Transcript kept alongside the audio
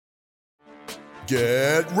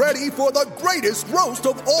Get ready for the greatest roast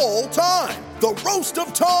of all time, the Roast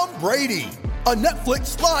of Tom Brady, a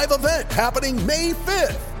Netflix live event happening May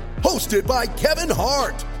 5th. Hosted by Kevin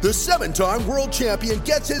Hart, the 7-time world champion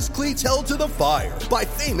gets his cleats held to the fire by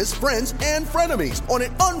famous friends and frenemies on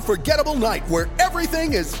an unforgettable night where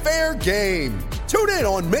everything is fair game. Tune in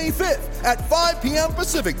on May 5th at 5 p.m.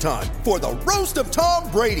 Pacific time for the Roast of Tom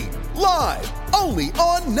Brady, live only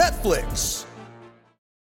on Netflix.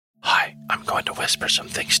 Hi, I'm going to whisper some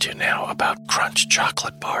things to you now about Crunch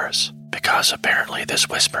chocolate bars, because apparently this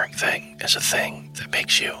whispering thing is a thing that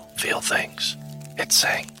makes you feel things. It's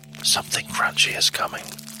saying something crunchy is coming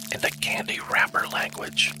in the candy wrapper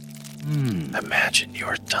language. Imagine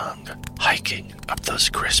your tongue hiking up those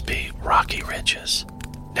crispy, rocky ridges.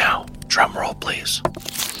 Now, drum roll, please.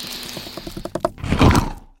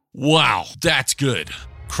 Wow, that's good.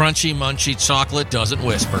 Crunchy, munchy chocolate doesn't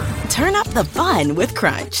whisper. Turn up the fun with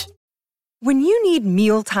Crunch. When you need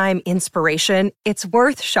mealtime inspiration, it's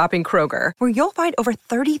worth shopping Kroger, where you'll find over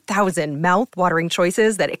 30,000 mouth-watering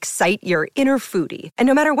choices that excite your inner foodie. And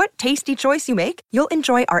no matter what tasty choice you make, you'll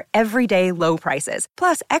enjoy our everyday low prices,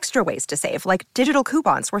 plus extra ways to save, like digital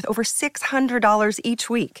coupons worth over $600 each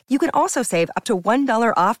week. You can also save up to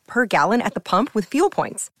 $1 off per gallon at the pump with fuel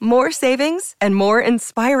points. More savings and more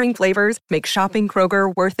inspiring flavors make shopping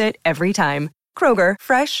Kroger worth it every time. Kroger,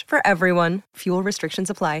 fresh for everyone. Fuel restrictions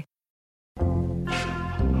apply.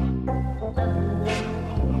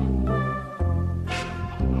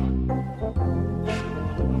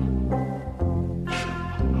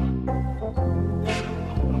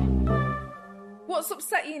 What's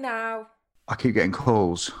upset you now? I keep getting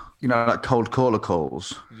calls, like cold caller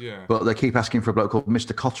calls. Yeah. But they keep asking for a bloke called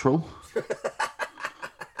Mr. Cottrell.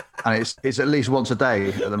 And it's at least once a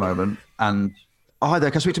day at the moment. And, hi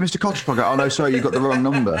there, can I speak to Mr. Cottrell? I go, oh, no, sorry, you got the wrong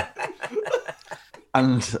number.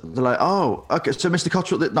 And they're like, oh, okay, so Mr.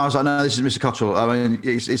 Cottrell. No, I was like, no, this is Mr. Cottrell. I mean,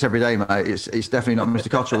 it's every day, mate. It's definitely not Mr.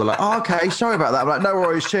 Cottrell. They're like, oh, okay, sorry about that. I'm like, no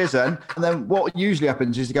worries, cheers then. And then what usually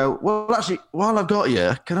happens is they go, well, actually, while I've got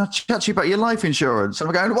you, can I chat to you about your life insurance? And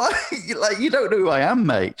I'm going, what? Like, you don't know who I am,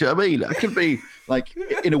 mate. Do you know what I mean? I could be like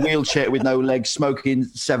in a wheelchair with no legs, smoking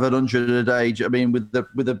 700 a day. Do you know what I mean?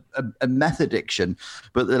 With a meth addiction,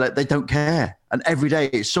 but they're like, they don't care. And every day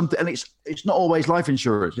it's something, and it's not always life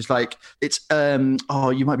insurance. It's like,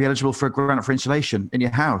 you might be eligible for a grant for insulation in your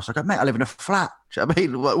house. I go, mate, I live in a flat. Do you know what I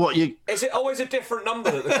mean? What you? Is it always a different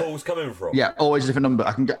number that the call's coming from? Yeah, always a different number.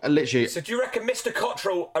 I can get literally. So do you reckon Mr.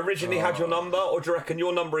 Cottrell originally had your number, or do you reckon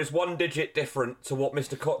your number is one digit different to what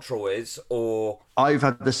Mr. Cottrell is, or? I've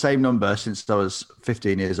had the same number since I was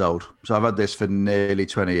 15 years old. So I've had this for nearly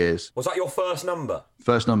 20 years. Was that your first number?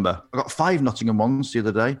 First number. I got 5 Nottingham ones the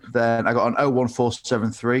other day. Then I got an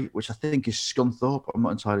 01473, which I think is Scunthorpe. I'm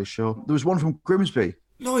not entirely sure. There was one from Grimsby.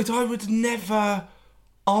 Lloyd, I would never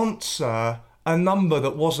answer a number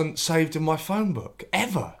that wasn't saved in my phone book,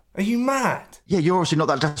 ever. Are you mad? Yeah, you're obviously not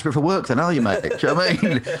that desperate for work then, are you, mate? Do you know what I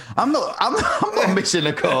mean? I'm not missing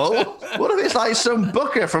a call. What if it's like some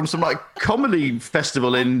booker from some like comedy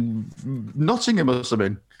festival in Nottingham or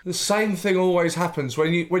something? The same thing always happens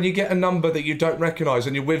when you get a number that you don't recognise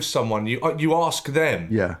and you're with someone. You ask them.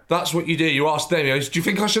 Yeah, that's what you do. You ask them. Do you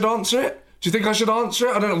think I should answer it? Do you think I should answer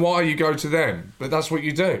it? I don't know why you go to them, but that's what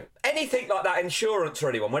you do. Anything like that, insurance or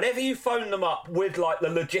anyone, whenever you phone them up with like the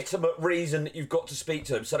legitimate reason that you've got to speak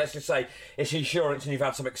to them, so let's just say it's insurance and you've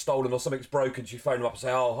had something stolen or something's broken, so you phone them up and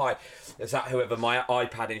say, oh, hi, is that whoever my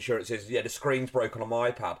iPad insurance is? Yeah, the screen's broken on my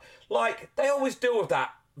iPad. Like, they always deal with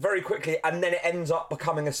that very quickly, and then it ends up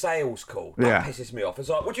becoming a sales call. That pisses me off. It's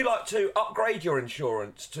like, would you like to upgrade your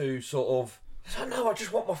insurance to sort of... I don't know, I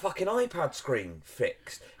just want my fucking iPad screen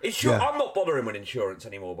fixed. I'm not bothering with insurance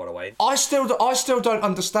anymore, by the way. I still don't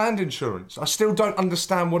understand insurance. I still don't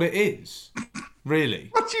understand what it is. Really.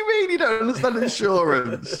 What do you mean you don't understand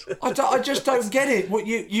insurance? I just don't get it. What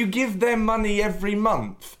you give them money every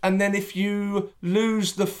month, and then if you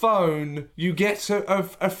lose the phone, you get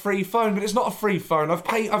a free phone. But it's not a free phone. I've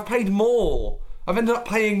paid more. I've ended up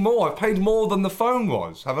paying more. I've paid more than the phone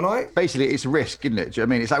was, haven't I? Basically, it's risk, isn't it? Do you know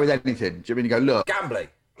what I mean? It's like with anything. Do you know what I mean? You go, look. Gambling.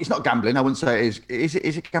 It's not gambling. I wouldn't say it is.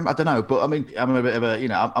 Is it gambling? I don't know. But I mean, I'm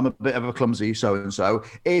a bit of a clumsy so-and-so.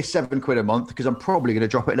 Here's £7 a month because I'm probably going to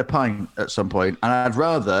drop it in a pint at some point. And I'd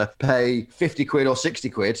rather pay 50 quid or 60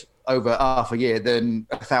 quid over half a year than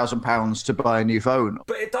 £1,000 to buy a new phone.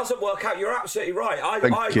 But it doesn't work out. You're absolutely right.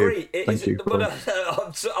 I agree. Thank you. But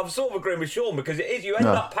I'm sort of agreeing with Sean because it is. You end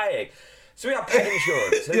up paying. So we have pet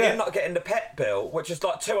insurance, and you end up getting the pet bill, which is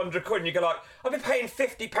like 200 quid, and you go like, I've been paying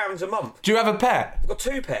 £50 a month. Do you have a pet? I've got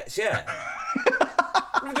 2 pets, yeah.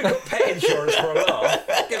 I've got pet insurance for a laugh.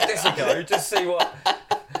 Give this a go, just see what...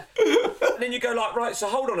 And then you go like, right, so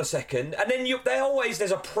hold on a second. And then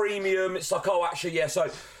there's a premium. It's like, oh, actually, yeah, so,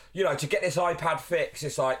 you know, to get this iPad fixed,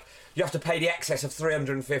 it's like, you have to pay the excess of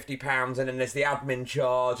 £350, and then there's the admin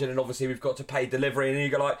charge, and then obviously we've got to pay delivery, and then you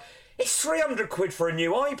go like, it's £300 for a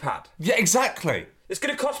new iPad. Yeah, exactly. It's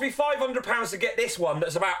going to cost me £500 to get this one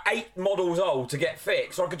that's about 8 models old to get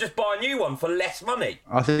fixed, or I could just buy a new one for less money.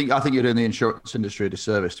 I think you're doing the insurance industry a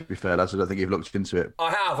disservice, to be fair, lads. I don't think you've looked into it.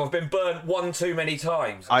 I have. I've been burnt one too many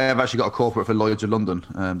times. I have actually got a corporate for Lloyd's of London,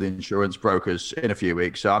 the insurance brokers, in a few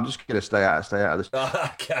weeks. So I'm just going to stay out of this.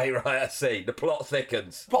 Okay, right, I see. The plot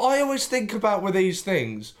thickens. But I always think about with these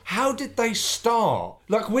things, how did they start?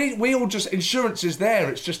 Like, we all just, insurance is there,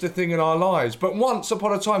 it's just a thing in our lives. But once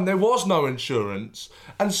upon a time, there was no insurance,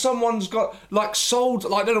 and someone's got, like, sold,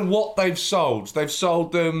 like, I don't know what they've sold. They've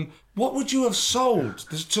sold them, what would you have sold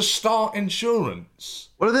to start insurance?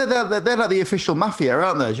 Well, they're like the official mafia,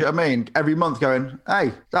 aren't they? Do you know what I mean? Every month going,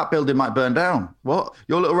 hey, that building might burn down. What?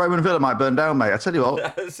 Your little Roman villa might burn down, mate. I tell you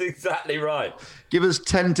what. That's exactly right. Give us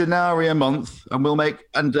 10 denarii a month and we'll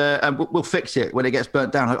we'll fix it when it gets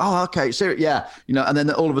burnt down. Like, oh, okay, serious, yeah. You know, and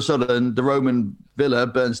then all of a sudden the Roman villa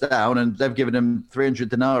burns down and they've given them 300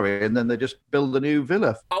 denarii and then they just build a new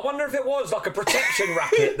villa. I wonder if it was like a protection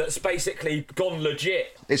racket that's basically gone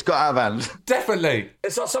legit. It's got out of hand. Definitely.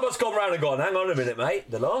 It's like someone's gone round and gone, hang on a minute, mate.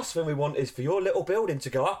 The last thing we want is for your little building to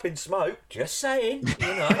go up in smoke. Just saying, you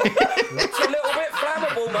know. It's a little bit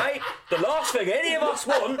flammable, mate. The last thing any of us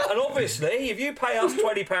want, and obviously, if you pay us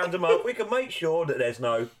 £20 a month, we can make sure that there's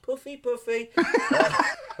no puffy.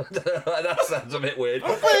 That sounds a bit weird.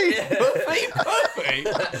 Puffy.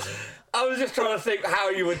 I was just trying to think how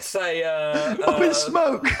you would say... up in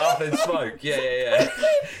smoke. Up in smoke, yeah.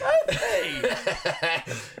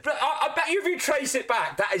 But I bet you if you trace it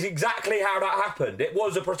back, that is exactly how that happened. It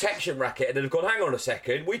was a protection racket, and they've gone, hang on a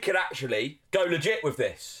second, we could actually go legit with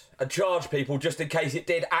this and charge people just in case it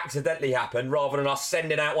did accidentally happen, rather than us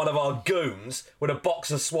sending out one of our goons with a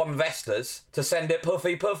box of Swan Vestas to send it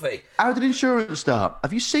puffy. How did insurance start?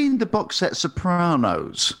 Have you seen the box set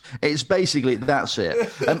Sopranos? It's basically, that's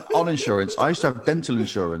it. On insurance, I used to have dental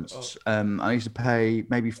insurance. I used to pay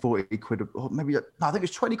maybe 40 quid, or maybe, no, I think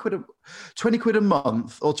it was 20 quid a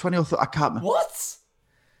month, or 20 or I can't remember. What?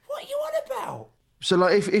 What are you on about? So,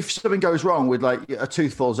 like, if something goes wrong with, like, a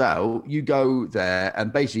tooth falls out, you go there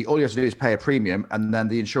and basically all you have to do is pay a premium and then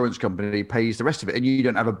the insurance company pays the rest of it and you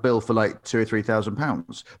don't have a bill for, like, £2,000 or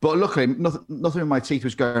 £3,000. But luckily, nothing with my teeth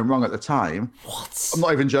was going wrong at the time. What? I'm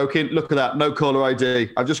not even joking. Look at that. No caller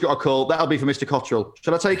ID. I've just got a call. That'll be for Mr. Cottrell.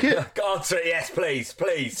 Shall I take it? Answer it, yes, please.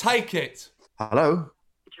 Take it. Hello?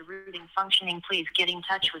 Routing functioning, please get in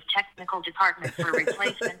touch with technical department for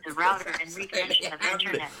replacement of router and reconnection of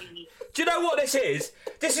internet. Do you know what this is?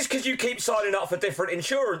 This is because you keep signing up for different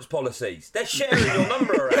insurance policies. They're sharing your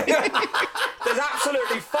number around. There's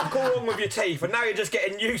absolutely fuck all wrong with your teeth, and now you're just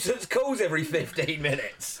getting nuisance calls every 15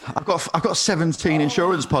 minutes. I've got 17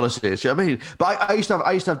 insurance policies. You know what I mean? But I used to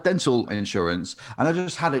have dental insurance, and I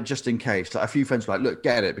just had it just in case. Like, a few friends were like, "Look,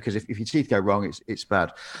 get it because if your teeth go wrong, it's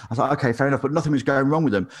bad." I was like, "Okay, fair enough," but nothing was going wrong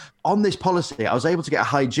with them. On this policy, I was able to get a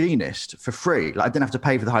hygienist for free. Like, I didn't have to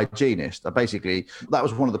pay for the hygienist. That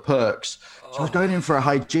was one of the perks. So I was going in for a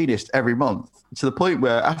hygienist every month, to the point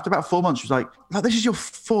where after about 4 months, she was like, this is your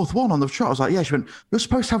fourth one on the trot. I was like, yeah. She went, you're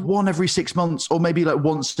supposed to have one every 6 months or maybe like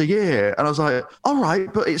once a year. And I was like, all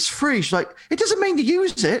right, but it's free. She's like, it doesn't mean to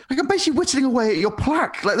use it. Like, I'm basically whittling away at your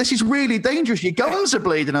plaque. Like, this is really dangerous. Your gums are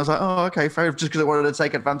bleeding. I was like, oh, okay, fair enough. Just because I wanted to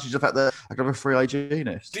take advantage of the fact that I could have a free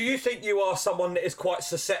hygienist. Do you think you are someone that is quite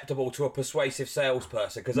susceptible to a persuasive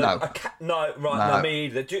salesperson? Because No. No, me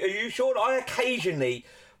either. Are you sure? I occasionally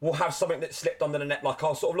will have something that's slipped under the net. Like,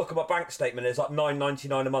 I'll sort of look at my bank statement, it's like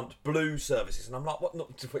 $9.99 a month, blue services, and I'm like, what?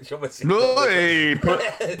 Not, which obviously No, on a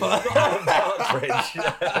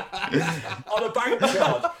bank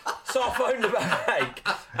charge. So I phone the bank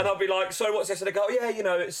and I'll be like, so what's this? And they go, yeah, you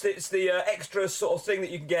know, it's the extra sort of thing that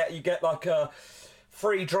you can get. You get like a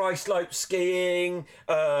free dry slope skiing,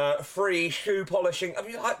 free shoe polishing. I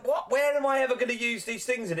mean, like, what? Where am I ever going to use these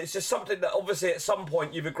things? And it's just something that obviously at some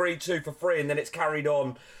point you've agreed to for free and then it's carried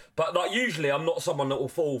on. But like, usually I'm not someone that will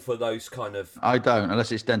fall for those kind of... I don't,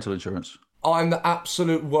 unless it's dental insurance. I'm the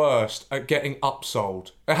absolute worst at getting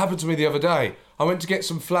upsold. It happened to me the other day. I went to get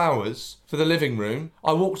some flowers for the living room.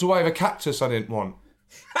 I walked away with a cactus I didn't want.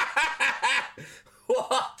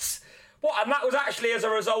 What? What? And that was actually as a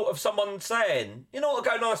result of someone saying, you know what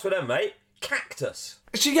would go nice with them, mate? Cactus.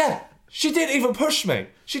 Yeah. She didn't even push me.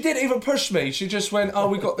 She She just went, "Oh,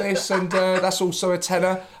 we got this, and that's also a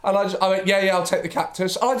tenner." And I went, "Yeah, I'll take the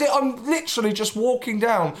cactus." And I'm literally just walking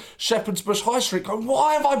down Shepherd's Bush High Street, going,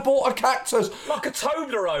 "Why have I bought a cactus?" Like a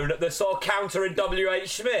Toblerone at the sort of counter in WH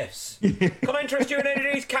Smith's. Can I interest you in any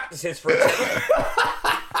of these cactuses for a tenner?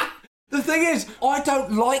 The thing is, I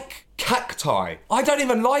don't like cacti. I don't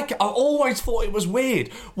even like it. I always thought it was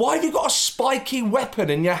weird. Why have you got a spiky weapon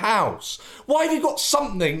in your house? Why have you got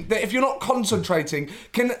something that, if you're not concentrating,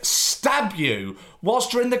 can stab you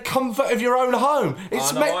whilst you're in the comfort of your own home?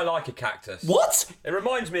 I like a cactus. What? It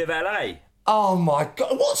reminds me of LA. Oh my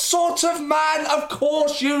God, what sort of man? Of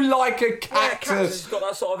course you like a cactus. Yeah, cactus has got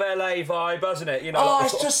that sort of LA vibe, hasn't it? You know. Oh,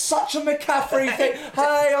 like it's just such a McCaffrey thing.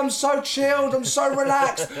 Hey, I'm so chilled, I'm so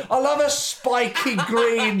relaxed. I love a spiky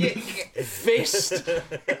green fist.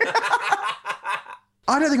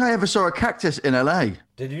 I don't think I ever saw a cactus in LA.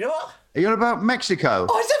 Did you not? Are you on about Mexico?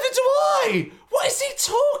 Oh, neither do I. What is he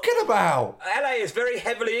talking about? LA is very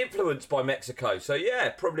heavily influenced by Mexico, so yeah,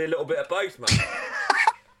 probably a little bit of both, mate.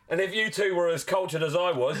 And if you two were as cultured as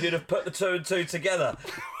I was, you'd have put the 2 and 2 together.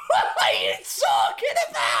 What are you talking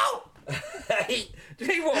about? Hey,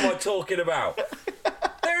 what am I talking about?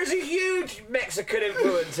 There is a huge Mexican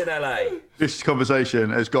influence in LA. This conversation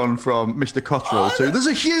has gone from Mr. Cottrell to there's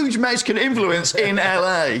a huge Mexican influence in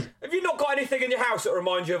LA. Have you not got anything in your house that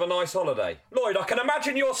reminds you of a nice holiday? Lloyd, I can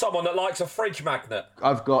imagine you're someone that likes a fridge magnet.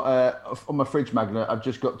 I've got, on my fridge magnet, I've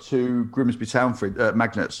just got 2 Grimsby Town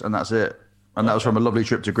magnets, and that's it. And that was from a lovely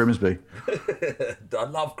trip to Grimsby. I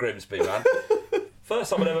love Grimsby, man.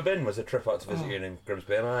 First time I'd ever been was a trip out to visit you in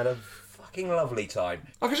Grimsby, and I had a fucking lovely time.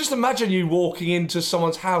 I can just imagine you walking into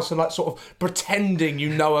someone's house and like sort of pretending you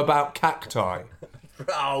know about cacti.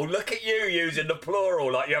 Oh, look at you using the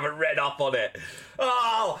plural like you haven't read up on it.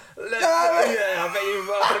 Oh, yeah,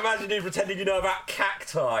 I can imagine you pretending you know about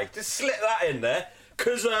cacti. Just slip that in there,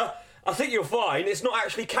 because I think you'll find it's not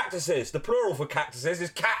actually cactuses. The plural for cactuses is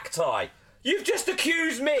cacti. You've just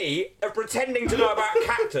accused me of pretending to know about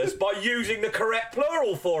cactus by using the correct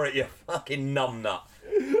plural for it, you fucking numbnut.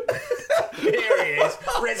 Here he is,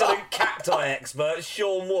 resident cacti expert,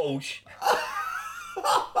 Sean Walsh.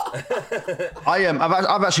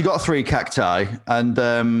 I've actually got 3 cacti, and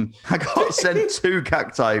I got sent 2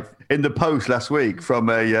 cacti in the post last week from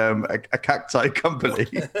a cacti company.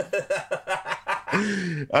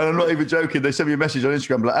 And I'm not even joking. They sent me a message on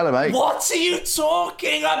Instagram like, "Hello, mate. What are you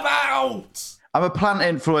talking about?" I'm a plant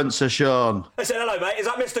influencer, Sean. I said, "Hello, mate. Is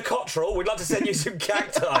that Mr. Cottrell? We'd like to send you some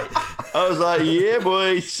cacti." I was like, "Yeah,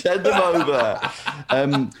 boy, send them over."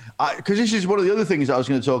 Because this is one of the other things that I was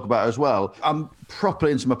going to talk about as well. I'm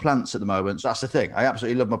properly into my plants at the moment. So that's the thing. I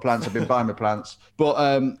absolutely love my plants. I've been buying my plants. But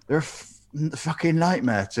they're a fucking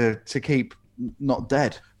nightmare to keep not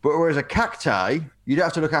dead. But whereas a cacti, you don't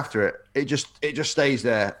have to look after it. It just stays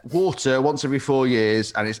there. Water once every 4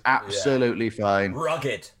 years, and it's absolutely fine.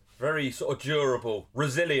 Rugged. Very sort of durable,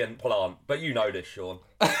 resilient plant. But you know this, Sean.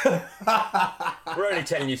 We're only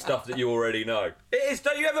telling you stuff that you already know. It is. Do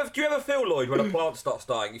you ever feel, Lloyd, when a plant starts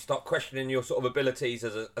dying, you start questioning your sort of abilities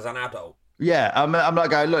as an adult? Yeah, I'm not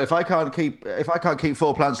going, look, if I can't keep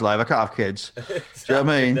 4 plants alive, I can't have kids. Do you know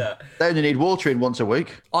what I mean? They only need watering once a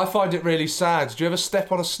week. I find it really sad. Do you ever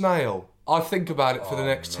step on a snail? I think about it for the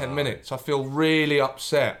next 10 minutes. I feel really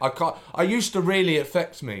upset. I used to really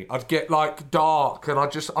affect me. I'd get like dark, and I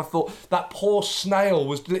thought that poor snail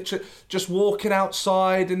was literally just walking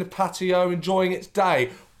outside in the patio, enjoying its day.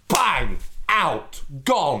 Bang! Out!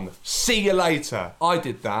 Gone! See you later. I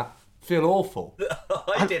did that. Feel awful.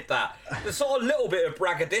 I did that. There's sort of a little bit of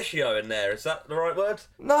braggadocio in there. Is that the right word?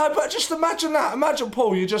 No, but just imagine that. Imagine,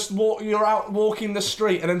 Paul, you're out walking the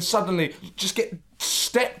street, and then suddenly you just get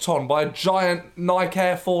stepped on by a giant Nike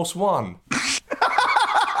Air Force One.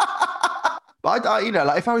 But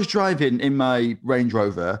like if I was driving in my Range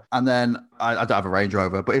Rover, and then I don't have a Range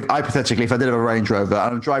Rover, but if I did have a Range Rover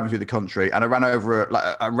and I'm driving through the country and I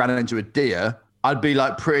ran into a deer, I'd be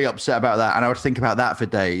like pretty upset about that, and I would think about that for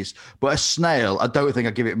days. But a snail, I don't think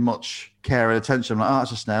I'd give it much care and attention. I'm like, oh,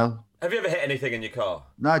 it's a snail. Have you ever hit anything in your car?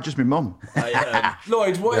 No, just my mum.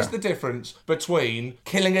 Lloyd, what is the difference between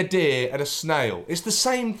killing a deer and a snail? It's the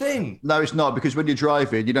same thing. No, it's not, because when you're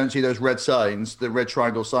driving, you don't see those red signs, the red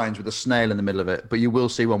triangle signs with a snail in the middle of it, but you will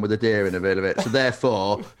see one with a deer in the middle of it. So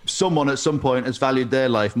therefore, someone at some point has valued their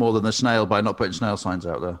life more than the snail by not putting snail signs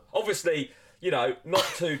out there. Obviously, not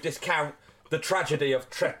to discount the tragedy of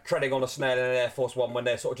treading on a snail in an Air Force One when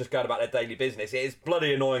they're sort of just going about their daily business. It is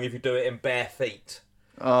bloody annoying if you do it in bare feet.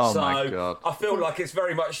 Oh, my God. I feel like it's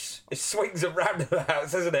very much, it swings and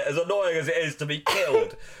roundabouts, isn't it? As annoying as it is to be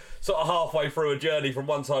killed. sort of halfway through a journey from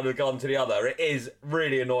one side of the garden to the other, it is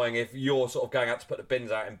really annoying if you're sort of going out to put the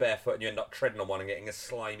bins out in barefoot and you end up treading on one and getting a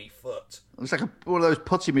slimy foot. It's like one of those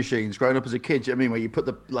putty machines growing up as a kid. Do you know what I mean? Where you put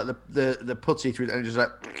the putty through and it just like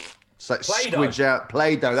squidge out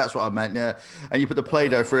Play-Doh. That's what I meant. Yeah, and you put the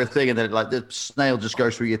Play-Doh through a thing, and then like the snail just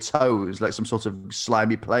goes through your toes, like some sort of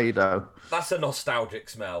slimy Play-Doh. That's a nostalgic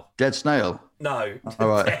smell. Dead snail. No, all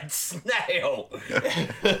right. Dead snail.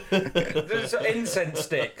 There's incense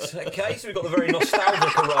sticks. Okay, so we've got the very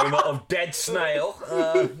nostalgic aroma of dead snail.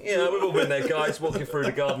 We've all been there, guys, walking through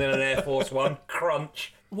the garden in an Air Force One.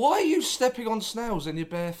 Crunch. Why are you stepping on snails in your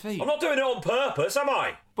bare feet? I'm not doing it on purpose, am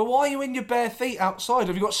I? But why are you in your bare feet outside?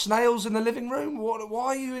 Have you got snails in the living room? Why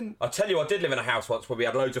are you in... I'll tell you, I did live in a house once where we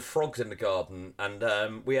had loads of frogs in the garden,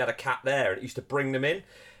 and we had a cat there, and it used to bring them in,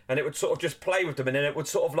 and it would sort of just play with them, and then it would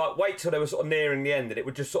sort of like wait till they were sort of nearing the end, and it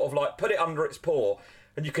would just sort of like put it under its paw,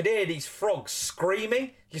 and you could hear these frogs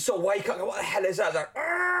screaming. You sort of wake up and go, what the hell is that? Like,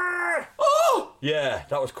 oh! Yeah,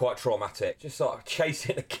 that was quite traumatic. Just sort of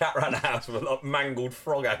chasing a cat around the house with a like, mangled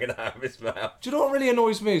frog hanging out of his mouth. Do you know what really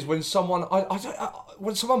annoys me is when someone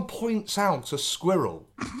when someone points out a squirrel.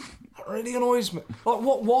 That really annoys me. Like,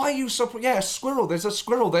 what? Why are you so... Yeah, a squirrel. There's a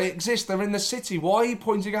squirrel. They exist. They're in the city. Why are you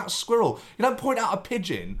pointing out a squirrel? You don't point out a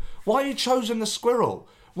pigeon. Why are you choosing the squirrel?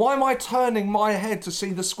 Why am I turning my head to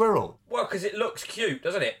see the squirrel? Well, because it looks cute,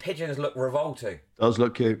 doesn't it? Pigeons look revolting. Does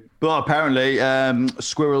look cute. But apparently,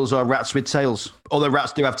 squirrels are rats with tails. Although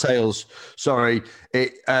rats do have tails. Sorry.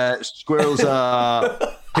 Squirrels are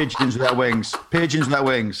pigeons without wings. Pigeons without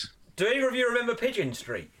wings. Do either of you remember Pigeon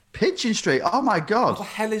Street? Pigeon Street? Oh, my God. What the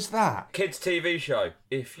hell is that? Kids' TV show.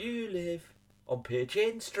 If you live on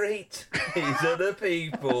Pigeon Street, these are the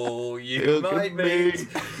people you might meet.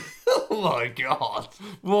 Oh, my God.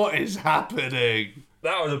 What is happening?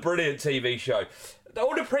 That was a brilliant TV show.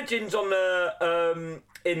 All the pigeons on the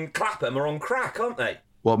in Clapham are on crack, aren't they?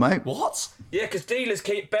 What, mate? What? Yeah, because dealers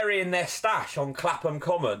keep burying their stash on Clapham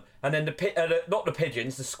Common, and then not the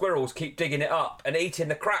pigeons, the squirrels keep digging it up and eating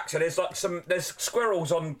the crack. So there's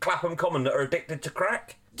squirrels on Clapham Common that are addicted to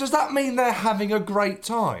crack. Does that mean they're having a great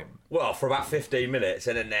time? Well, for about 15 minutes,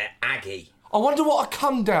 and then they're aggy. I wonder what a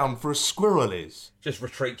come down for a squirrel is. Just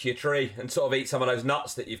retreat to your tree and sort of eat some of those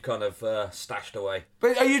nuts that you've kind of stashed away.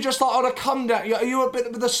 But are you just like on a come down? Are you a bit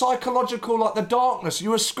of the psychological, like the darkness? Are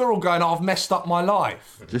you a squirrel going, oh, I've messed up my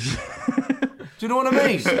life? Do you know what I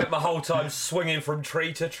mean? Spent my whole time swinging from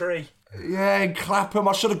tree to tree. Yeah, in Clapham.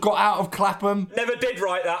 I should have got out of Clapham. Never did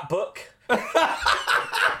write that book.